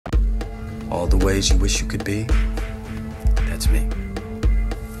All the ways you wish you could be, that's me.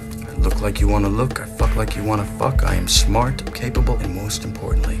 I look like you want to look, I fuck like you want to fuck, I am smart, capable, and most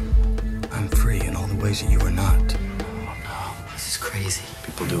importantly, I'm free in all the ways that you are not. Oh no, this is crazy.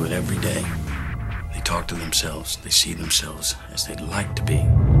 People do it every day. They talk to themselves, they see themselves as they'd like to be.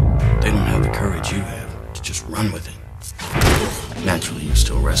 They don't have the courage you have to just run with it. Naturally, you're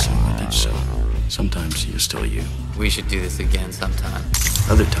still wrestling with it, so sometimes you're still you. We should do this again sometime.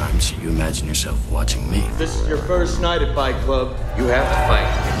 Other times, you imagine yourself watching me. This is your first night at Fight Club. You have to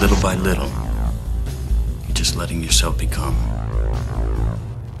fight. Little by little, you're just letting yourself become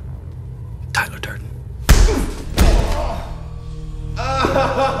Tyler Durden.